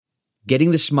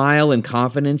Getting the smile and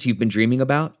confidence you've been dreaming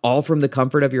about, all from the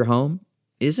comfort of your home,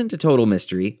 isn't a total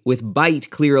mystery with Byte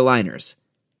clear aligners.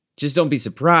 Just don't be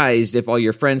surprised if all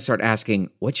your friends start asking,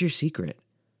 "What's your secret?"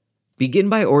 Begin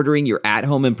by ordering your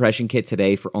at-home impression kit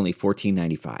today for only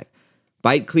 $14.95.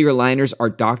 Byte clear aligners are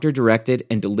doctor-directed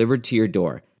and delivered to your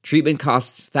door. Treatment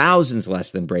costs thousands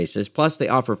less than braces, plus they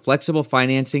offer flexible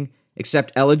financing,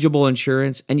 accept eligible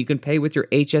insurance, and you can pay with your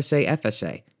HSA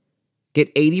FSA. Get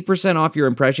 80% off your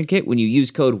impression kit when you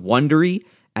use code WONDERY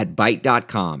at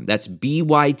Byte.com. That's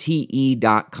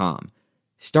BYTE.com.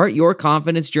 Start your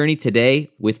confidence journey today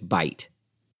with Byte.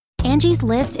 Angie's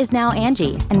List is now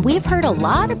Angie, and we've heard a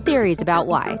lot of theories about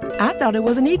why. I thought it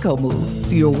was an eco move.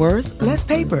 Fewer words, less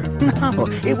paper. No,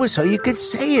 it was so you could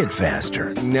say it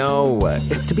faster. No,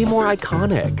 it's to be more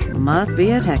iconic. Must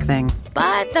be a tech thing.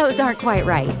 But those aren't quite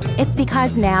right. It's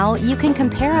because now you can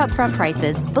compare upfront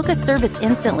prices, book a service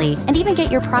instantly, and even get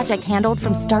your project handled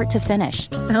from start to finish.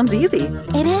 Sounds easy.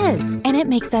 It is, and it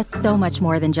makes us so much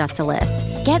more than just a list.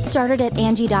 Get started at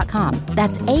Angie.com.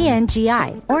 That's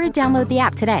ANGI, or download the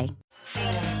app today.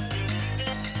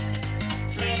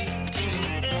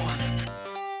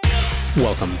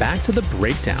 Welcome back to The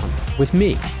Breakdown with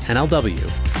me, NLW.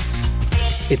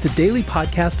 It's a daily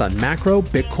podcast on macro,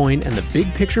 Bitcoin, and the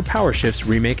big picture power shifts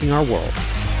remaking our world.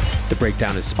 The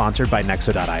Breakdown is sponsored by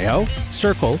Nexo.io,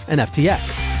 Circle, and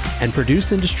FTX, and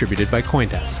produced and distributed by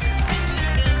CoinDesk.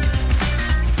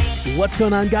 What's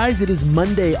going on, guys? It is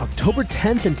Monday, October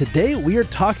 10th, and today we are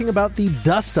talking about the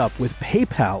dust-up with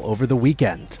PayPal over the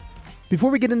weekend.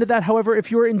 Before we get into that, however,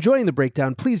 if you are enjoying The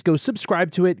Breakdown, please go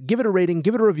subscribe to it, give it a rating,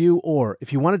 give it a review, or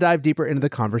if you want to dive deeper into the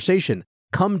conversation,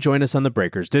 come join us on the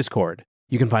Breakers Discord.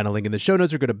 You can find a link in the show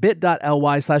notes or go to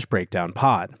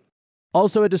bit.ly/breakdownpod.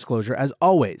 Also a disclosure, as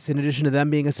always, in addition to them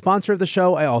being a sponsor of the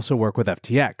show, I also work with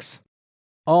FTX.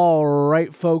 All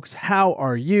right, folks, how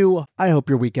are you? I hope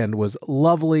your weekend was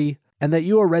lovely and that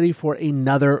you are ready for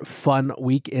another fun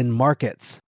week in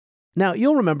markets. Now,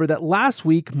 you'll remember that last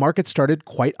week, markets started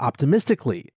quite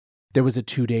optimistically. There was a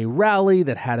 2-day rally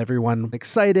that had everyone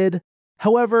excited.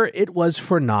 However, it was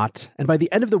for naught, and by the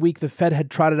end of the week, the Fed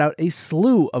had trotted out a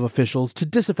slew of officials to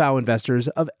disavow investors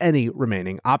of any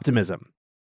remaining optimism.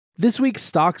 This week's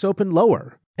stocks opened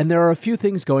lower, and there are a few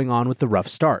things going on with the rough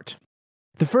start.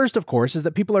 The first, of course, is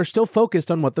that people are still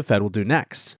focused on what the Fed will do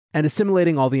next, and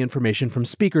assimilating all the information from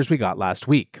speakers we got last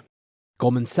week.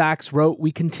 Goldman Sachs wrote,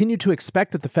 "We continue to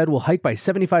expect that the Fed will hike by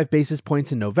 75 basis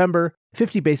points in November,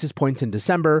 50 basis points in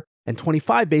December, and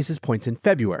 25 basis points in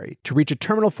February to reach a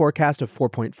terminal forecast of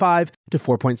 4.5 to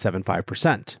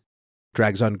 4.75%.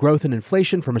 Drags on growth and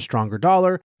inflation from a stronger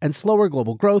dollar and slower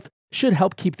global growth should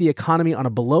help keep the economy on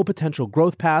a below potential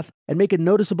growth path and make a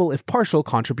noticeable if partial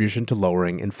contribution to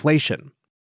lowering inflation.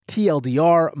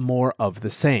 TLDR, more of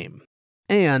the same.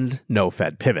 And no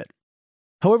Fed pivot."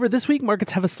 However, this week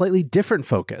markets have a slightly different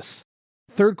focus.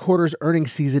 Third quarter's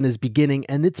earnings season is beginning,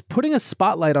 and it's putting a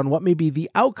spotlight on what may be the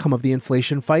outcome of the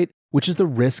inflation fight, which is the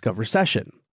risk of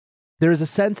recession. There is a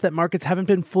sense that markets haven't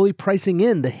been fully pricing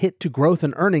in the hit to growth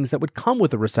and earnings that would come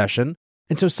with a recession,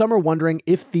 and so some are wondering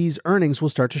if these earnings will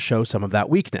start to show some of that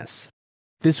weakness.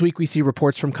 This week we see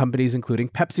reports from companies including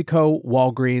PepsiCo,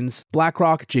 Walgreens,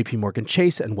 BlackRock, JPMorgan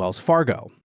Chase, and Wells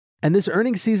Fargo. And this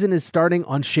earnings season is starting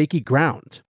on shaky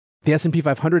ground. The S&P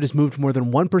 500 has moved more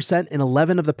than 1% in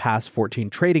 11 of the past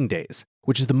 14 trading days,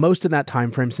 which is the most in that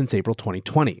time frame since April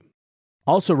 2020.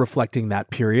 Also reflecting that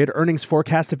period, earnings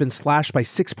forecasts have been slashed by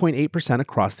 6.8%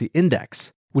 across the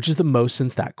index, which is the most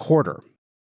since that quarter.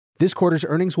 This quarter's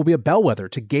earnings will be a bellwether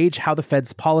to gauge how the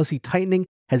Fed's policy tightening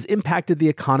has impacted the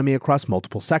economy across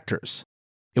multiple sectors.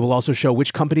 It will also show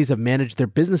which companies have managed their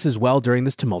businesses well during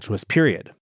this tumultuous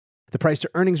period. The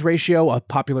price-to-earnings ratio, a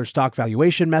popular stock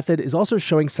valuation method, is also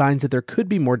showing signs that there could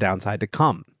be more downside to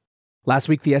come. Last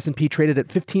week, the S&P traded at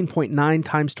 15.9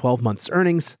 times 12 months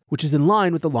earnings, which is in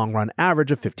line with the long-run average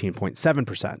of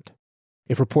 15.7%.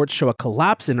 If reports show a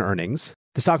collapse in earnings,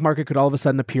 the stock market could all of a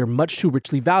sudden appear much too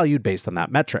richly valued based on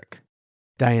that metric.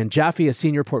 Diane Jaffe, a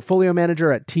senior portfolio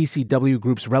manager at TCW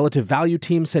Group's relative value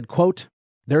team, said, quote,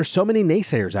 "There are so many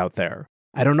naysayers out there.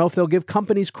 I don't know if they'll give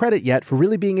companies credit yet for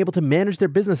really being able to manage their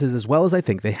businesses as well as I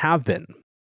think they have been."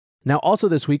 Now, also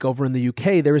this week over in the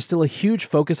UK, there is still a huge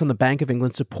focus on the Bank of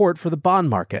England's support for the bond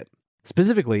market.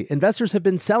 Specifically, investors have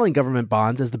been selling government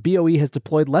bonds as the BOE has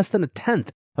deployed less than a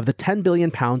tenth of the £10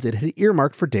 billion it had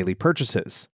earmarked for daily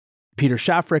purchases. Peter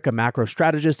Shafrick, a macro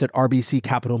strategist at RBC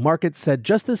Capital Markets, said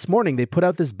just this morning they put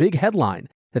out this big headline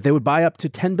that they would buy up to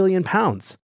 £10 billion,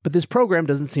 but this program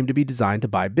doesn't seem to be designed to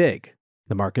buy big.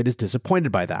 The market is disappointed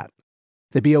by that.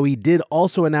 The BOE did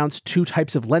also announce 2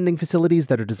 types of lending facilities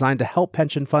that are designed to help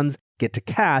pension funds get to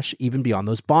cash even beyond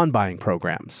those bond buying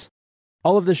programs.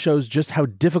 All of this shows just how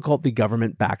difficult the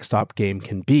government backstop game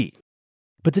can be.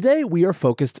 But today we are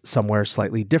focused somewhere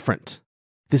slightly different.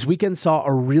 This weekend saw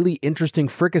a really interesting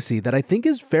fricassee that I think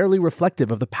is fairly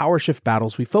reflective of the power shift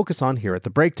battles we focus on here at The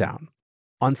Breakdown.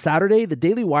 On Saturday, the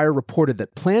Daily Wire reported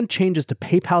that planned changes to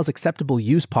PayPal's acceptable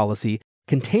use policy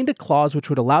contained a clause which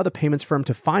would allow the payments firm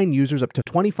to fine users up to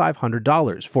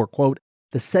 $2,500 for, quote,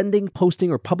 the sending, posting,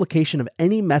 or publication of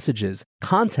any messages,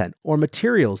 content, or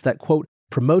materials that, quote,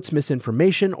 promotes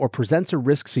misinformation or presents a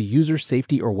risk to user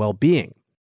safety or well-being.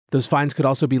 Those fines could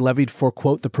also be levied for,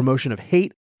 quote, the promotion of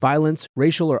hate, violence,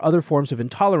 racial, or other forms of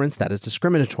intolerance that is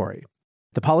discriminatory.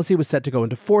 The policy was set to go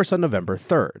into force on November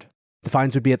 3rd. The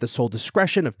fines would be at the sole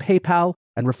discretion of PayPal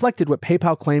and reflected what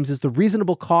PayPal claims is the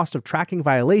reasonable cost of tracking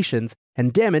violations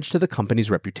and damage to the company's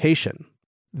reputation.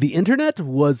 The internet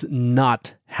was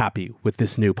not happy with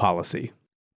this new policy.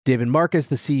 David Marcus,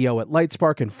 the CEO at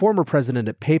Lightspark and former president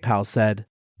at PayPal, said,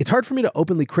 "It's hard for me to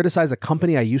openly criticize a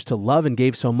company I used to love and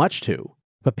gave so much to.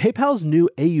 But PayPal's new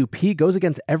AUP goes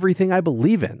against everything I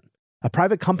believe in. A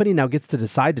private company now gets to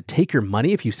decide to take your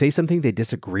money if you say something they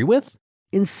disagree with?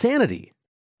 Insanity."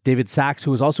 David Sachs,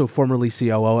 who was also formerly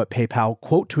COO at PayPal,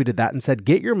 quote tweeted that and said,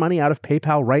 "Get your money out of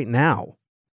PayPal right now."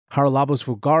 Haralabos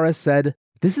Voulgaris said,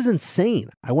 "This is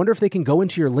insane. I wonder if they can go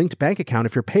into your linked bank account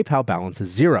if your PayPal balance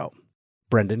is zero."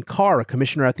 Brendan Carr, a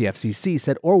commissioner at the FCC,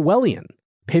 said, "Orwellian.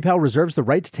 PayPal reserves the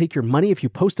right to take your money if you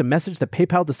post a message that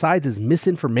PayPal decides is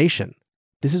misinformation.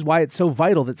 This is why it's so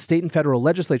vital that state and federal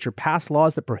legislature pass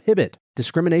laws that prohibit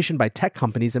discrimination by tech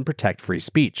companies and protect free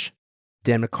speech."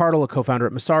 Dan McCardle, a co-founder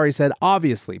at Messari, said,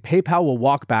 "Obviously, PayPal will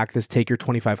walk back this take your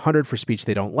 $2,500 for speech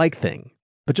they don't like thing.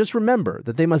 But just remember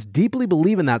that they must deeply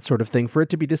believe in that sort of thing for it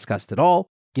to be discussed at all,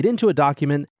 get into a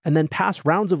document, and then pass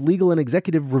rounds of legal and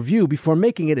executive review before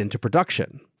making it into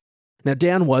production." Now,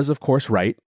 Dan was, of course,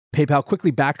 right. PayPal quickly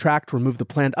backtracked, removed the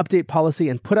planned update policy,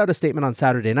 and put out a statement on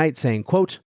Saturday night saying,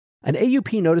 quote, "An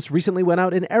AUP notice recently went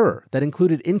out in error that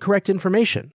included incorrect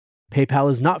information. PayPal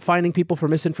is not fining people for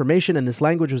misinformation, and this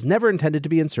language was never intended to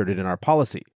be inserted in our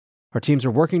policy. Our teams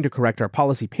are working to correct our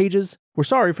policy pages. We're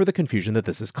sorry for the confusion that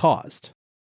this has caused."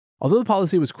 Although the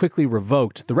policy was quickly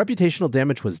revoked, the reputational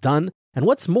damage was done, and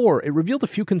what's more, it revealed a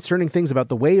few concerning things about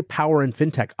the way power in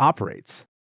fintech operates.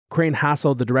 Crane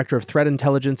Hassel, the director of threat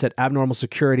intelligence at Abnormal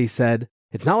Security, said,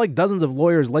 "It's not like dozens of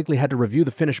lawyers likely had to review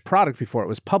the finished product before it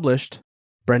was published."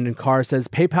 Brendan Carr says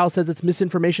PayPal says its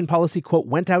misinformation policy, quote,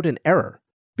 "went out in error."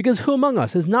 Because who among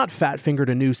us has not fat-fingered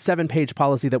a new 7-page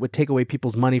policy that would take away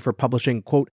people's money for publishing,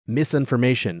 quote,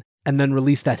 misinformation, and then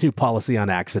release that new policy on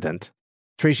accident?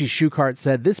 Tracy Schuchart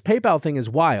said, "This PayPal thing is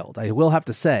wild, I will have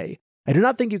to say. I do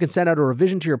not think you can send out a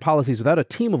revision to your policies without a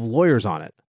team of lawyers on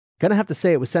it. Gonna have to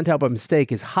say it was sent out by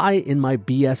mistake is high in my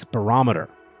BS barometer."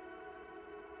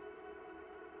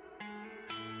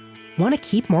 Want to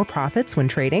keep more profits when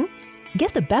trading?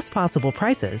 Get the best possible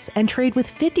prices and trade with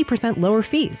 50% lower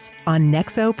fees on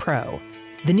Nexo Pro.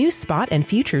 The new spot and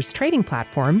futures trading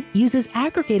platform uses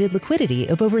aggregated liquidity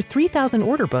of over 3,000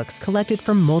 order books collected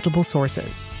from multiple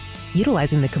sources.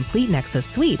 Utilizing the complete Nexo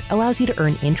suite allows you to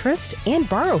earn interest and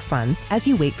borrow funds as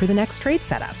you wait for the next trade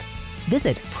setup.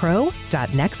 Visit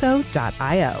pro.nexo.io.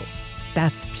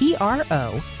 That's pro.nexo.io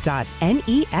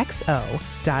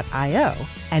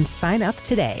and sign up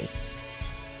today.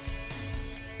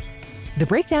 The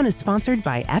Breakdown is sponsored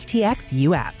by FTX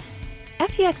US.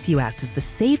 FTX US is the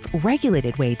safe,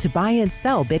 regulated way to buy and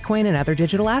sell Bitcoin and other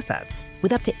digital assets,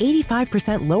 with up to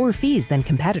 85% lower fees than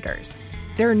competitors.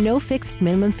 There are no fixed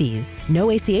minimum fees,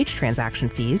 no ACH transaction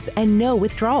fees, and no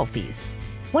withdrawal fees.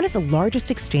 One of the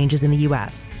largest exchanges in the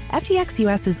US, FTX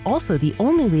US is also the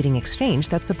only leading exchange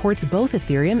that supports both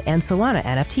Ethereum and Solana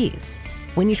NFTs.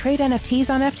 When you trade NFTs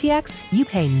on FTX, you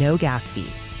pay no gas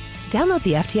fees. Download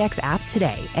the FTX app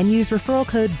today and use referral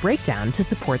code BREAKDOWN to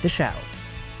support the show.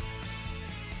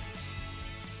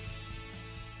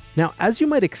 Now, as you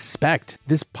might expect,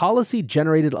 this policy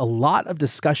generated a lot of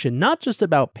discussion not just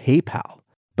about PayPal,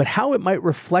 but how it might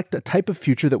reflect a type of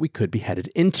future that we could be headed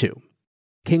into.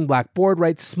 King Blackboard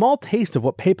writes, "Small taste of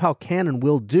what PayPal can and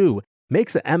will do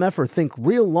makes an MFer think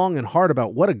real long and hard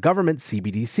about what a government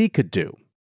CBDC could do."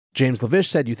 James Lavish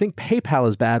said, "You think PayPal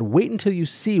is bad? Wait until you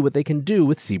see what they can do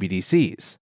with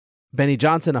CBDCs." Benny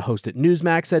Johnson, a host at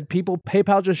Newsmax, said,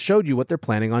 PayPal just showed you what they're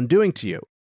planning on doing to you.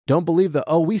 Don't believe the,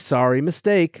 oh, we sorry,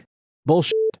 mistake.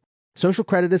 Bullshit. Social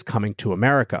credit is coming to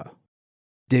America.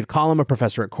 Dave Collum, a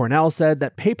professor at Cornell, said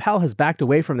that PayPal has backed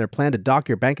away from their plan to dock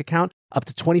your bank account up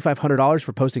to $2,500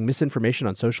 for posting misinformation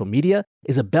on social media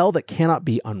is a bell that cannot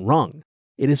be unrung.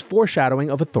 it is foreshadowing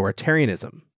of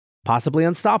authoritarianism. Possibly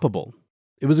unstoppable.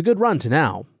 It was a good run to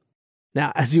now.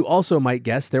 Now, as you also might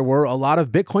guess, there were a lot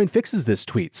of Bitcoin fixes this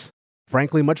tweets.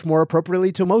 Frankly, much more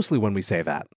appropriately to mostly when we say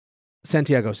that.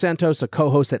 Santiago Santos, a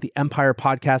co-host at the Empire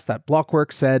podcast at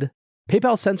Blockworks, said,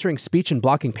 PayPal censoring speech and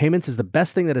blocking payments is the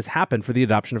best thing that has happened for the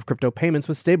adoption of crypto payments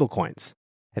with stablecoins.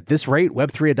 At this rate,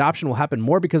 Web3 adoption will happen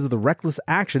more because of the reckless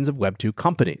actions of Web2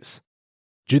 companies.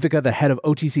 Juthika, the head of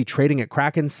OTC trading at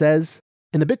Kraken, says,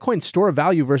 in the Bitcoin store of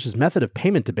value versus method of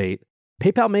payment debate,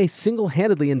 PayPal may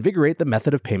single-handedly invigorate the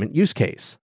method of payment use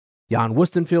case. Jan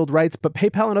Wustenfield writes, but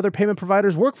PayPal and other payment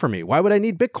providers work for me. Why would I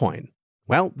need Bitcoin?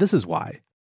 Well, this is why.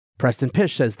 Preston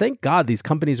Pish says, thank God these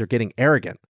companies are getting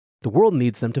arrogant. The world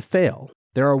needs them to fail.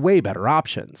 There are way better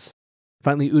options.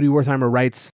 Finally, Udi Wertheimer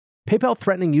writes, PayPal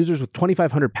threatening users with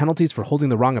 2,500 penalties for holding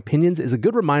the wrong opinions is a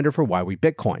good reminder for why we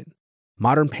Bitcoin.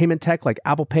 Modern payment tech like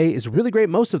Apple Pay is really great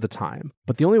most of the time,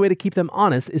 but the only way to keep them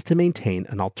honest is to maintain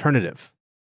an alternative.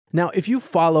 Now, if you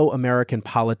follow American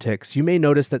politics, you may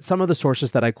notice that some of the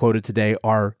sources that I quoted today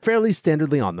are fairly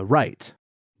standardly on the right.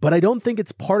 But I don't think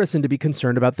it's partisan to be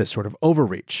concerned about this sort of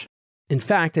overreach. In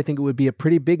fact, I think it would be a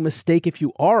pretty big mistake if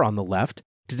you are on the left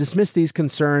to dismiss these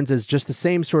concerns as just the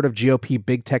same sort of GOP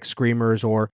big tech screamers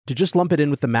or to just lump it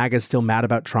in with the MAGAs still mad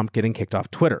about Trump getting kicked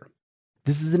off Twitter.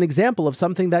 This is an example of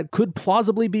something that could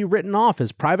plausibly be written off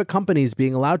as private companies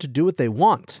being allowed to do what they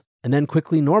want and then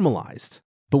quickly normalized,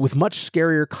 but with much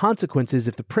scarier consequences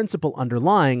if the principle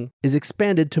underlying is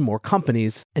expanded to more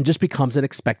companies and just becomes an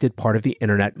expected part of the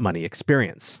internet money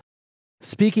experience.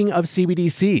 Speaking of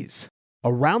CBDCs,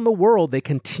 around the world they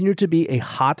continue to be a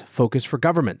hot focus for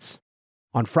governments.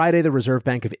 On Friday, the Reserve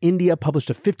Bank of India published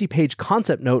a 50-page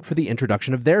concept note for the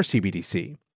introduction of their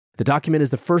CBDC. The document is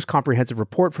the first comprehensive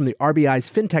report from the RBI's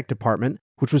FinTech department,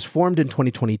 which was formed in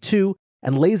 2022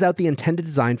 and lays out the intended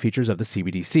design features of the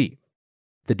CBDC.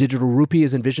 The digital rupee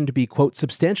is envisioned to be, quote,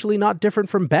 substantially not different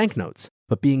from banknotes,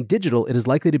 but being digital, it is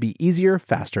likely to be easier,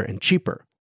 faster, and cheaper.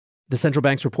 The central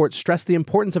bank's report stressed the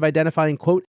importance of identifying,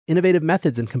 quote, innovative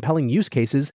methods and compelling use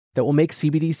cases that will make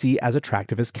CBDC as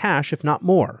attractive as cash, if not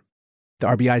more. The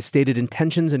RBI's stated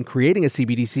intentions in creating a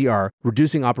CBDC are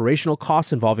reducing operational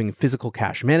costs involving physical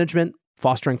cash management,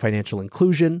 fostering financial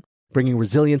inclusion, bringing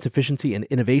resilience, efficiency, and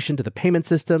innovation to the payment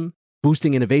system,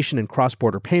 boosting innovation in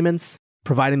cross-border payments,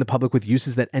 providing the public with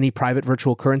uses that any private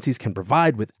virtual currencies can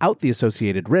provide without the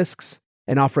associated risks,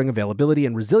 and offering availability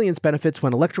and resilience benefits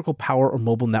when electrical power or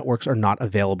mobile networks are not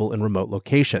available in remote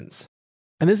locations.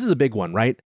 And this is a big one,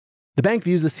 right? The bank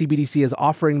views the CBDC as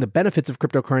offering the benefits of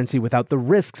cryptocurrency without the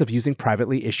risks of using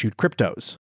privately issued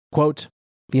cryptos. Quote,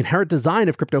 the inherent design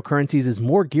of cryptocurrencies is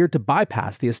more geared to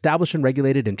bypass the established and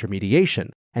regulated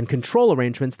intermediation and control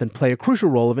arrangements than play a crucial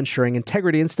role of ensuring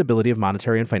integrity and stability of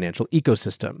monetary and financial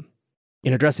ecosystem.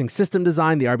 In addressing system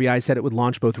design, the RBI said it would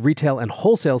launch both retail and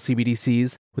wholesale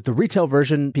CBDCs, with the retail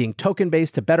version being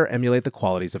token-based to better emulate the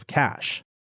qualities of cash.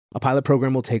 A pilot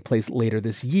program will take place later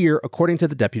this year, according to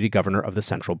the deputy governor of the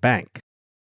central bank.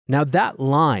 Now that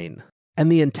line, and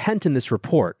the intent in this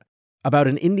report, about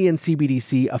an Indian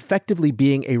CBDC effectively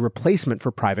being a replacement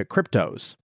for private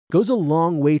cryptos, goes a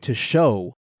long way to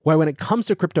show why when it comes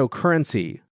to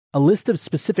cryptocurrency, a list of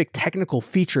specific technical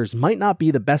features might not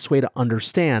be the best way to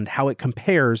understand how it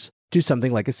compares to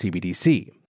something like a CBDC.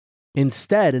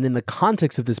 Instead, and in the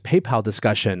context of this PayPal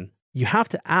discussion, you have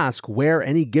to ask where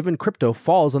any given crypto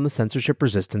falls on the censorship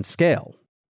resistance scale.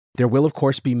 There will, of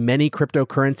course, be many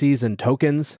cryptocurrencies and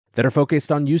tokens that are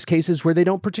focused on use cases where they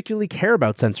don't particularly care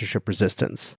about censorship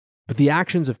resistance. But the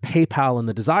actions of PayPal and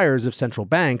the desires of central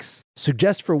banks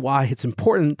suggest for why it's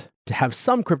important to have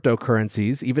some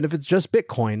cryptocurrencies, even if it's just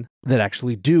Bitcoin, that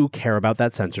actually do care about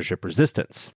that censorship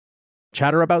resistance.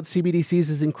 Chatter about CBDCs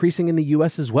is increasing in the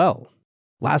US as well.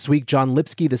 Last week, John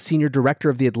Lipsky, the senior director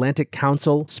of the Atlantic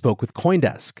Council, spoke with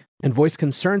CoinDesk and voiced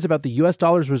concerns about the US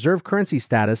dollar's reserve currency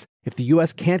status if the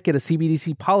US can't get a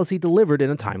CBDC policy delivered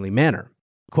in a timely manner.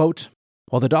 Quote,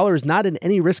 while the dollar is not in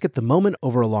any risk at the moment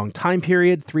over a long time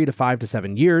period, 3 to 5 to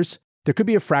 7 years, there could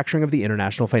be a fracturing of the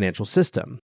international financial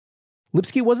system.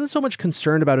 Lipsky wasn't so much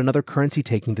concerned about another currency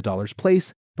taking the dollar's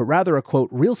place, but rather a, quote,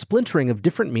 real splintering of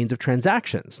different means of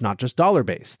transactions, not just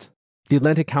dollar-based. The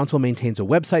Atlantic Council maintains a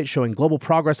website showing global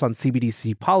progress on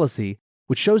CBDC policy,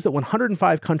 which shows that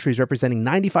 105 countries representing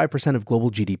 95% of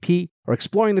global GDP are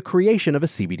exploring the creation of a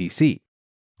CBDC.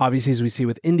 Obviously, as we see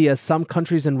with India, some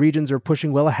countries and regions are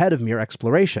pushing well ahead of mere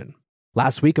exploration.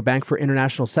 Last week, a Bank for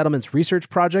International Settlements research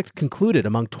project concluded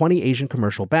among 20 Asian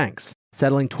commercial banks,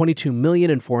 settling $22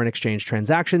 million in foreign exchange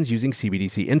transactions using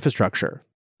CBDC infrastructure.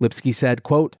 Lipsky said,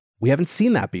 quote, we haven't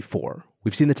seen that before.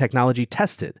 We've seen the technology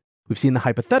tested. We've seen the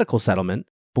hypothetical settlement,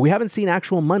 but we haven't seen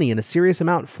actual money in a serious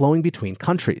amount flowing between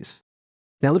countries.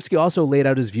 Now, Lipsky also laid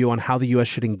out his view on how the US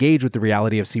should engage with the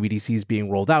reality of CBDCs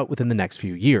being rolled out within the next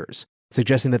few years,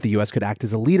 suggesting that the US could act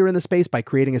as a leader in the space by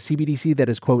creating a CBDC that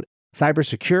is, quote, cyber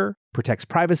secure, protects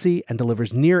privacy, and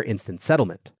delivers near instant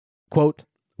settlement. Quote,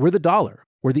 we're the dollar.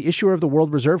 We're the issuer of the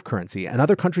world reserve currency, and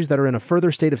other countries that are in a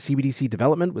further state of CBDC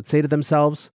development would say to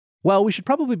themselves, well, we should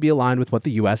probably be aligned with what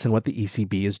the US and what the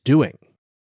ECB is doing.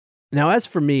 Now, as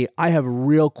for me, I have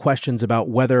real questions about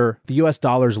whether the US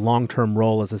dollar's long-term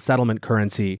role as a settlement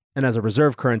currency and as a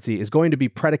reserve currency is going to be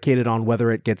predicated on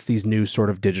whether it gets these new sort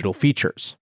of digital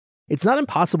features. It's not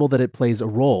impossible that it plays a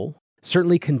role.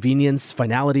 Certainly convenience,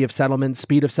 finality of settlement,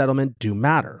 speed of settlement do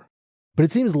matter. But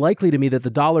it seems likely to me that the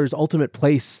dollar's ultimate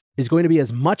place is going to be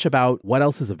as much about what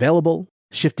else is available,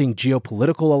 shifting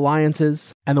geopolitical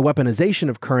alliances, and the weaponization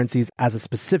of currencies as a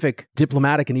specific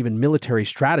diplomatic and even military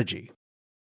strategy.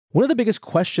 One of the biggest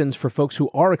questions for folks who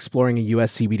are exploring a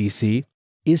US CBDC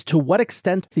is to what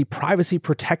extent the privacy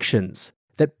protections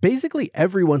that basically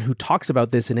everyone who talks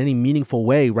about this in any meaningful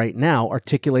way right now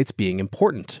articulates being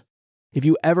important. If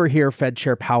you ever hear Fed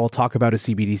Chair Powell talk about a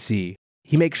CBDC,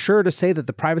 he makes sure to say that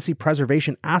the privacy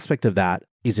preservation aspect of that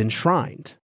is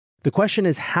enshrined. The question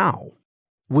is how?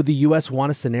 Would the US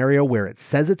want a scenario where it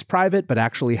says it's private but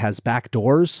actually has back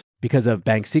doors because of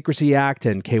Bank Secrecy Act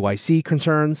and KYC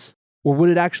concerns? Or would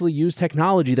it actually use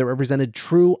technology that represented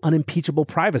true, unimpeachable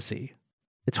privacy?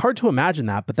 It's hard to imagine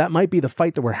that, but that might be the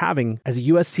fight that we're having as a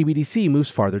US CBDC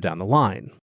moves farther down the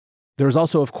line. There is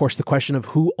also, of course, the question of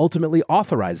who ultimately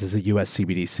authorizes a US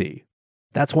CBDC.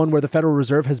 That's one where the Federal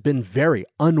Reserve has been very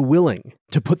unwilling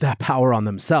to put that power on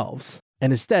themselves,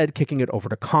 and instead kicking it over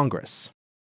to Congress.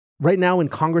 Right now in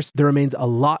Congress, there remains a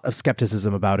lot of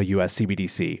skepticism about a US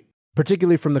CBDC,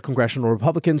 particularly from the congressional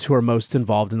Republicans who are most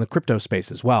involved in the crypto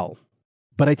space as well.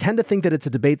 But I tend to think that it's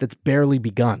a debate that's barely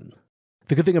begun.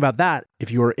 The good thing about that,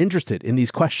 if you are interested in these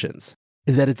questions,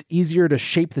 is that it's easier to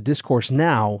shape the discourse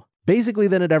now, basically,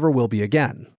 than it ever will be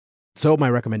again. So my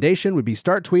recommendation would be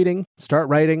start tweeting, start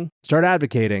writing, start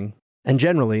advocating, and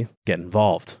generally get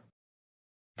involved.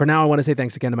 For now, I want to say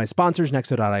thanks again to my sponsors,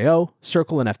 Nexo.io,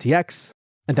 Circle, and FTX,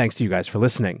 and thanks to you guys for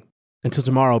listening. Until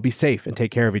tomorrow, be safe and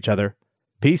take care of each other.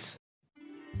 Peace.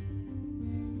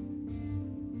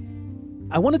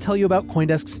 I want to tell you about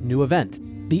CoinDesk's new event,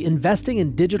 the Investing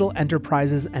in Digital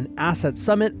Enterprises and Assets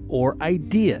Summit, or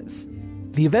IDEAS.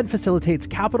 The event facilitates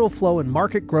capital flow and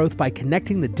market growth by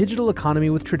connecting the digital economy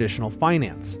with traditional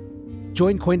finance.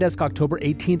 Join CoinDesk October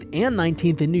 18th and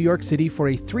 19th in New York City for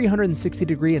a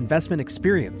 360-degree investment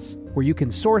experience where you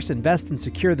can source, invest, and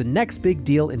secure the next big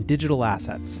deal in digital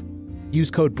assets.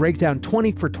 Use code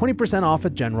BREAKDOWN20 for 20% off a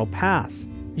general pass.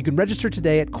 You can register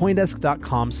today at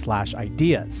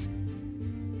CoinDesk.com/ideas.